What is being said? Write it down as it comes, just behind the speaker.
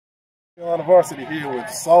On the varsity here with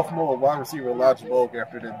sophomore wide receiver Elijah Bowick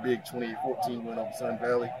after that big 2014 win over Sun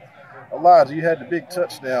Valley. Elijah, you had the big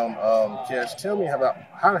touchdown catch. Tell me about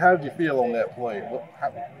how did you feel on that play?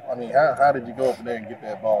 How did you go up in there and get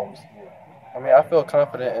that ball? I feel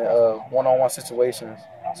confident in one-on-one situations.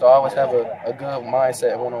 So I always have a good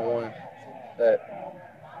mindset in one-on-one that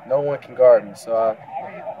no one can guard me. So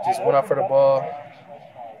I just went up for the ball,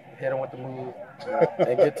 hit him with the move,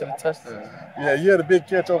 and get to the touchdown. Yeah, you had a big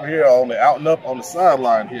catch over here on the out and up on the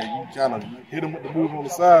sideline here. You kind of hit him with the move on the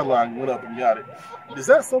sideline, went up and got it. Is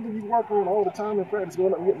that something you work on all the time in practice,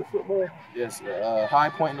 going up and getting the football? Yes, high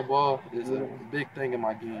pointing the ball is a big thing in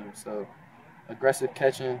my game. So aggressive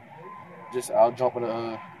catching, just I'll jump on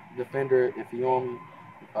the defender if he on me,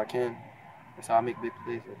 if I can. That's how I make big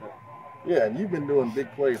plays like that. Yeah, and you've been doing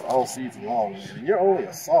big plays all season long, man. And you're only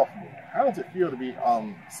a sophomore. How does it feel to be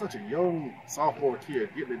such a young sophomore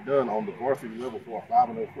kid getting it done on the varsity level for a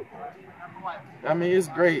 5-0 football team? It's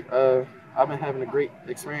great. I've been having a great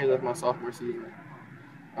experience of my sophomore season.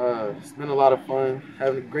 It's been a lot of fun,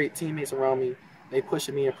 having great teammates around me. They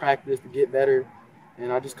pushing me in practice to get better,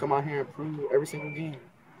 and I just come out here and improve every single game.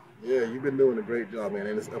 Yeah, you've been doing a great job, man,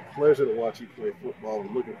 and it's a pleasure to watch you play football.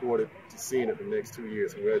 I'm looking forward to seeing it the next 2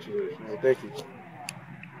 years. Congratulations. Thank you.